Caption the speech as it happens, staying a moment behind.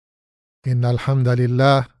إن الحمد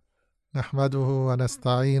لله نحمده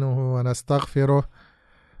ونستعينه ونستغفره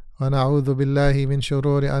ونعوذ بالله من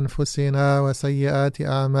شرور أنفسنا وسيئات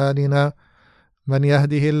أعمالنا. من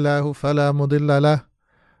يهده الله فلا مضل له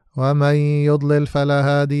ومن يضلل فلا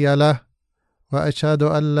هادي له، وأشهد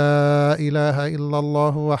أن لا إله إلا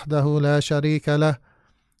الله وحده لا شريك له،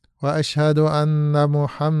 وأشهد أن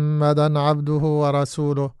محمدا عبده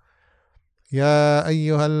ورسوله. يا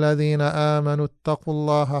أيها الذين آمنوا اتقوا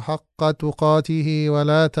الله حق تقاته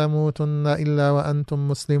ولا تموتن إلا وأنتم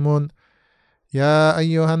مسلمون. يا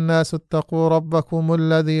أيها الناس اتقوا ربكم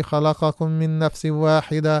الذي خلقكم من نفس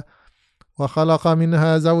واحدة وخلق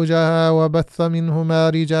منها زوجها وبث منهما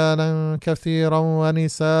رجالا كثيرا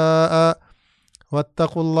ونساء،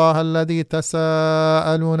 واتقوا الله الذي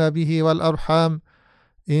تساءلون به والأرحام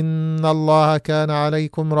إن الله كان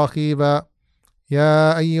عليكم رقيبا.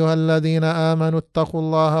 يا أيها الذين آمنوا اتقوا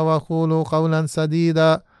الله وقولوا قولا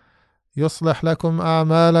سديدا يصلح لكم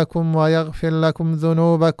أعمالكم ويغفر لكم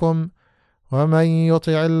ذنوبكم، ومن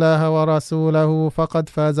يطع الله ورسوله فقد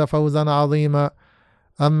فاز فوزا عظيما.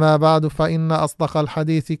 أما بعد، فإن أصدق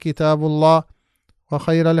الحديث كتاب الله،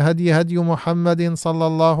 وخير الهدي هدي محمد صلى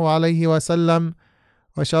الله عليه وسلم،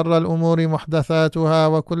 وشر الأمور محدثاتها،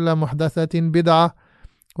 وكل محدثة بدعة،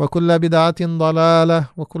 وكل بدعة ضلالة،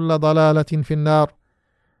 وكل ضلالة في النار.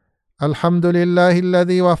 الحمد لله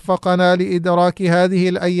الذي وفقنا لإدراك هذه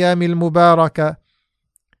الأيام المباركة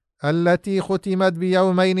التي ختمت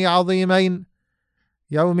بيومين عظيمين: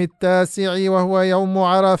 يوم التاسع وهو يوم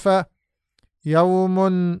عرفة،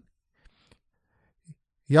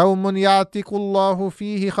 يوم يعتق الله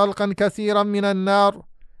فيه خلقا كثيرا من النار،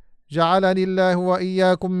 جعلني الله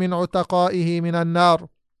وإياكم من عتقائه من النار.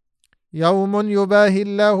 يوم يباهي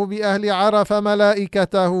الله بأهل عرفة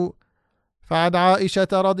ملائكته. فعن عائشة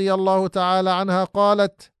رضي الله تعالى عنها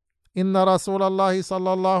قالت: إن رسول الله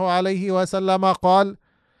صلى الله عليه وسلم قال: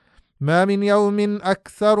 ما من يوم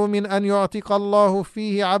أكثر من أن يعتق الله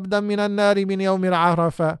فيه عبدا من النار من يوم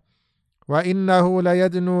عرفة، وإنه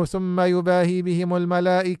ليدنو ثم يباهي بهم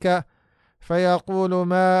الملائكة فيقول: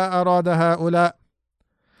 ما أراد هؤلاء؟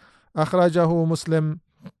 أخرجه مسلم.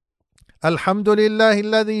 الحمد لله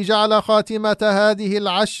الذي جعل خاتمة هذه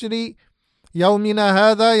العشر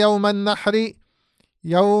يومنا هذا يوم النحر،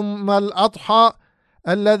 يوم الأضحى،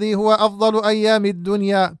 الذي هو أفضل أيام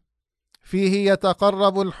الدنيا. فيه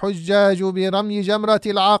يتقرب الحجاج برمي جمرة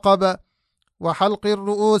العقبة وحلق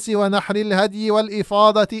الرؤوس ونحر الهدي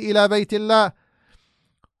والإفاضة إلى بيت الله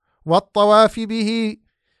والطواف به.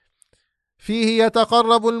 فيه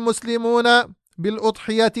يتقرب المسلمون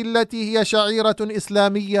بالأضحية التي هي شعيرة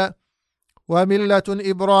إسلامية وملة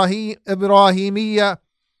إبراهيمية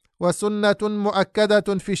وسنة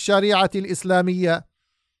مؤكدة في الشريعة الإسلامية.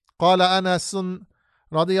 قال أنس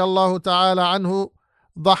رضي الله تعالى عنه: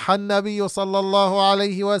 ضحى النبي صلى الله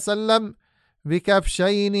عليه وسلم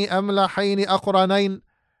بكبشين أملحين أقرنين،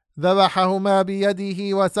 ذبحهما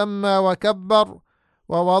بيده وسمى وكبر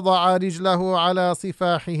ووضع رجله على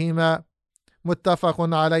صفاحهما.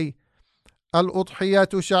 متفق عليه. الأضحية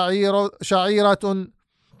شعيرة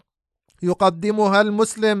يقدمها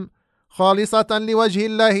المسلم خالصة لوجه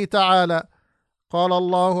الله تعالى. قال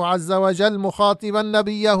الله عز وجل مخاطبا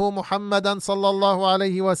نبيه محمدا صلى الله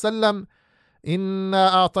عليه وسلم: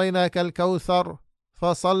 إنا أعطيناك الكوثر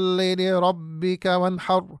فصل لربك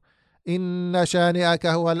وانحر إن شانئك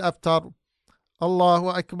هو الأبتر.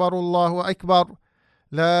 الله أكبر، الله أكبر،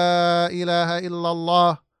 لا إله إلا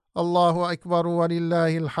الله، الله أكبر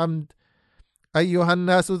ولله الحمد. أيها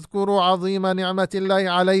الناس، اذكروا عظيم نعمة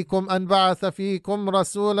الله عليكم أن بعث فيكم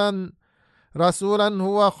رسولا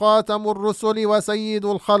هو خاتم الرسل وسيد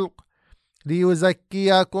الخلق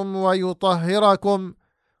ليزكيكم ويطهركم.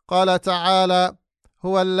 قال تعالى: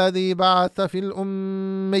 هو الذي بعث في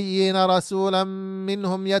الأميين رسولا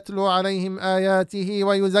منهم يتلو عليهم آياته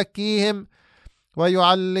ويزكيهم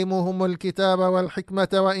ويعلمهم الكتاب والحكمة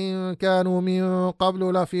وإن كانوا من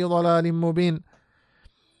قبل لفي ضلال مبين.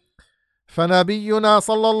 فنبينا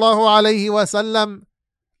صلى الله عليه وسلم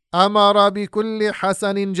أمر بكل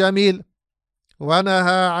حسن جميل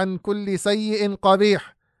ونهى عن كل سيء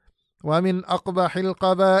قبيح. ومن أقبح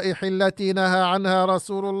القبائح التي نهى عنها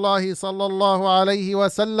رسول الله صلى الله عليه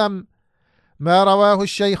وسلم ما رواه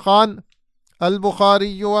الشيخان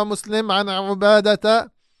البخاري ومسلم عن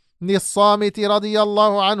عبادة بن الصامت رضي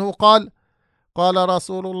الله عنه قال: قال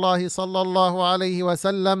رسول الله صلى الله عليه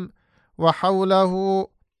وسلم وحوله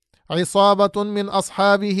عصابة من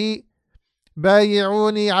أصحابه: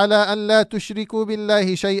 بايعوني على أن لا تشركوا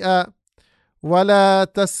بالله شيئا، ولا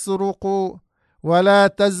تسرقوا، ولا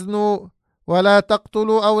تزنوا، ولا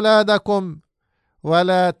تقتلوا أولادكم،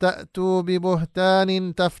 ولا تأتوا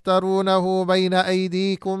ببهتان تفترونه بين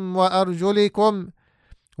أيديكم وأرجلكم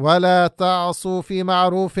ولا تعصوا في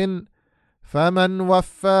معروف فمن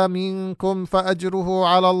وفى منكم فأجره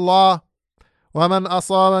على الله ومن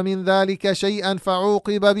أصاب من ذلك شيئا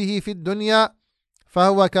فعوقب به في الدنيا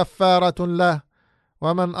فهو كفارة له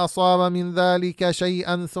ومن أصاب من ذلك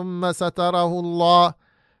شيئا ثم ستره الله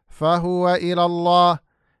فهو إلى الله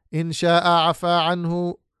إن شاء عفا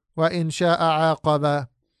عنه وإن شاء عاقبه.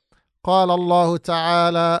 قال الله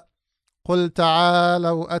تعالى: قل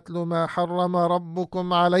تعالوا أتل ما حرم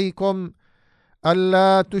ربكم عليكم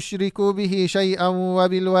ألا تشركوا به شيئا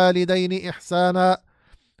وبالوالدين إحسانا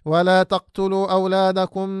ولا تقتلوا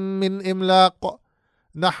أولادكم من إملاق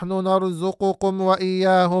نحن نرزقكم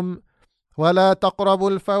وإياهم ولا تقربوا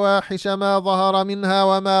الفواحش ما ظهر منها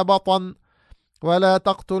وما بطن ولا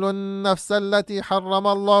تقتلوا النفس التي حرم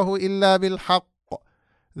الله إلا بالحق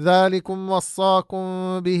ذلكم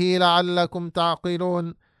وصاكم به لعلكم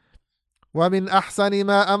تعقلون. ومن أحسن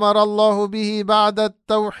ما أمر الله به بعد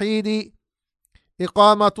التوحيد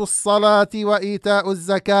إقامة الصلاة وإيتاء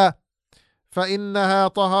الزكاة فإنها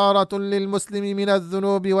طهارة للمسلم من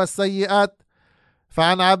الذنوب والسيئات.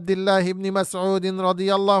 فعن عبد الله بن مسعود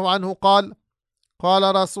رضي الله عنه قال: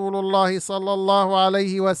 قال رسول الله صلى الله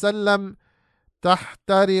عليه وسلم: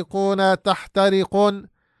 تحترقون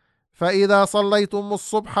فإذا صليتم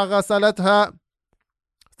الصبح غسلتها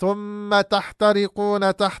ثم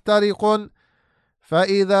تحترقون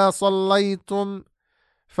فإذا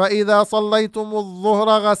صليتم الظهر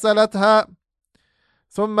غسلتها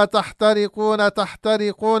ثم تحترقون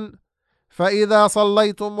فإذا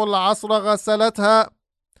صليتم العصر غسلتها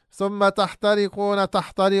ثم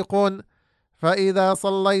تحترقون فإذا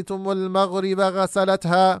صليتم المغرب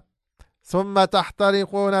غسلتها ثم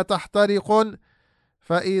تحترقون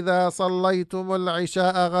فإذا صليتم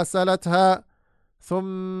العشاء غسلتها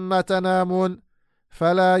ثم تنامون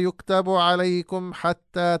فلا يكتب عليكم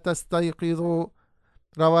حتى تستيقظوا.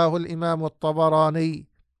 رواه الإمام الطبراني.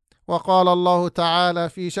 وقال الله تعالى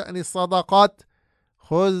في شأن الصدقات: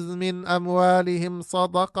 خذ من أموالهم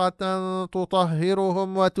صدقة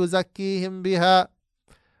تطهرهم وتزكيهم بها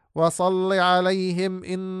وصل عليهم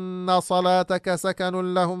إن صلاتك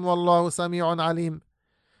سكن لهم والله سميع عليم.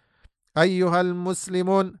 أيها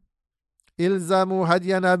المسلمون، الزموا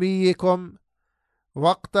هدي نبيكم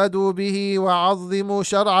واقتدوا به وعظموا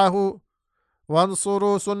شرعه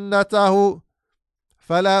وانصروا سنته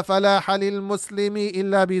فلا فلاح للمسلم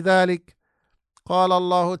إلا بذلك. قال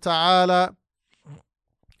الله تعالى: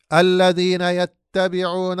 الذين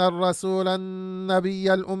يتبعون الرسول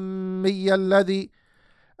النبي الأمي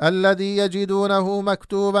الذي يجدونه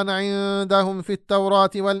مكتوبا عندهم في التوراة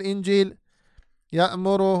والإنجيل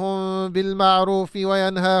يأمرهم بالمعروف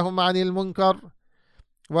وينهاهم عن المنكر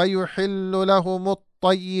ويحل لهم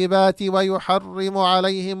الطيبات ويحرم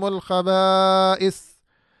عليهم الخبائث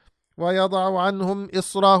ويضع عنهم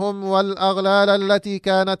إصرهم والأغلال التي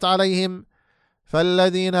كانت عليهم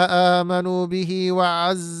فالذين آمنوا به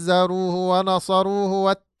وعزروه ونصروه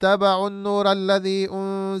واتبعوا النور الذي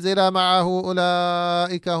أنزل معه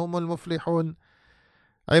أولئك هم المفلحون.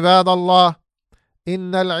 عباد الله،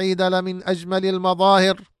 إن العيد لمن أجمل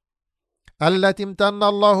المظاهر التي امتن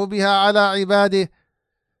الله بها على عباده،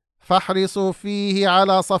 فاحرصوا فيه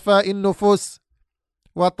على صفاء النفوس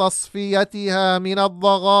وتصفيتها من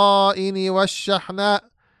الضغائن والشحناء،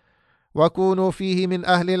 وكونوا فيه من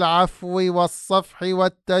أهل العفو والصفح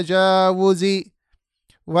والتجاوز،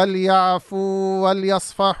 وليعفوا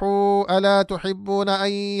وليصفحوا، ألا تحبون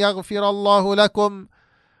أن يغفر الله لكم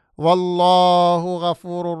والله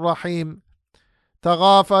غفور رحيم.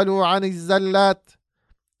 تغافلوا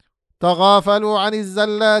عن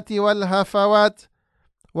الزلات والهفوات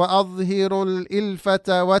وأظهروا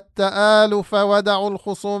الإلفة والتآلف ودعوا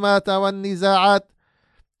الخصومات والنزاعات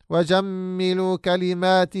وجملوا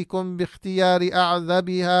كلماتكم باختيار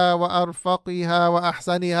أعذبها وأرفقها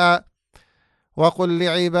وأحسنها. وقل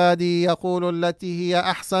لعبادي يقولوا التي هي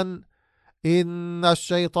أحسن إن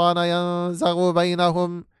الشيطان ينزغ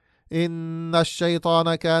بينهم إن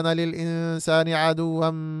الشيطان كان للإنسان عدوا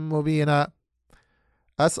مبينا.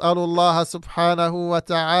 أسأل الله سبحانه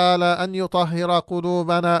وتعالى أن يطهر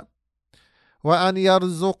قلوبنا وأن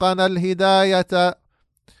يرزقنا الهداية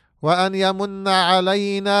وأن يمن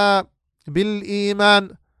علينا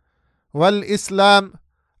بالإيمان والإسلام.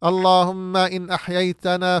 اللهم إن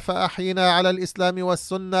أحييتنا فأحينا على الإسلام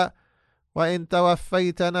والسنة وإن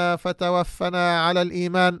توفيتنا فتوفنا على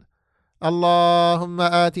الإيمان. اللهم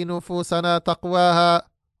آت نفوسنا تقواها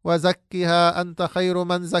وزكها أنت خير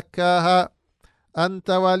من زكاها أنت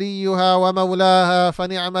وليها ومولاها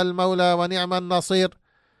فنعم المولى ونعم النصير.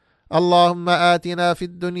 اللهم آتنا في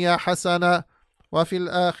الدنيا حسنة وفي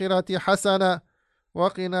الآخرة حسنة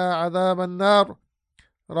وقنا عذاب النار.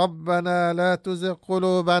 ربنا لا تزغ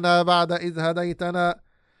قلوبنا بعد إذ هديتنا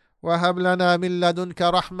وهب لنا من لدنك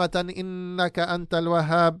رحمة إنك أنت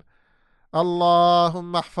الوهاب.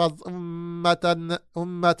 اللهم احفظ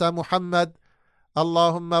أمة محمد،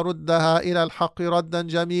 اللهم ردها إلى الحق ردا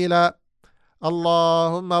جميلا،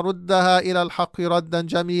 اللهم ردها إلى الحق ردا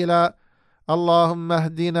جميلا. اللهم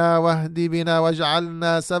اهدنا واهد بنا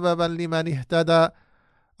واجعلنا سببا لمن اهتدى.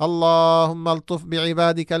 اللهم الطف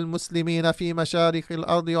بعبادك المسلمين في مشارق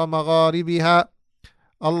الأرض ومغاربها.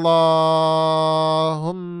 اللهم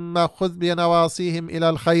خذ بنواصيهم إلى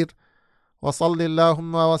الخير. وصل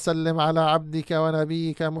اللهم وسلم على عبدك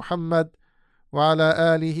ونبيك محمد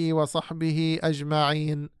وعلى آله وصحبه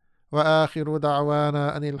أجمعين، وآخر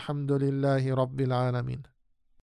دعوانا أن الحمد لله رب العالمين.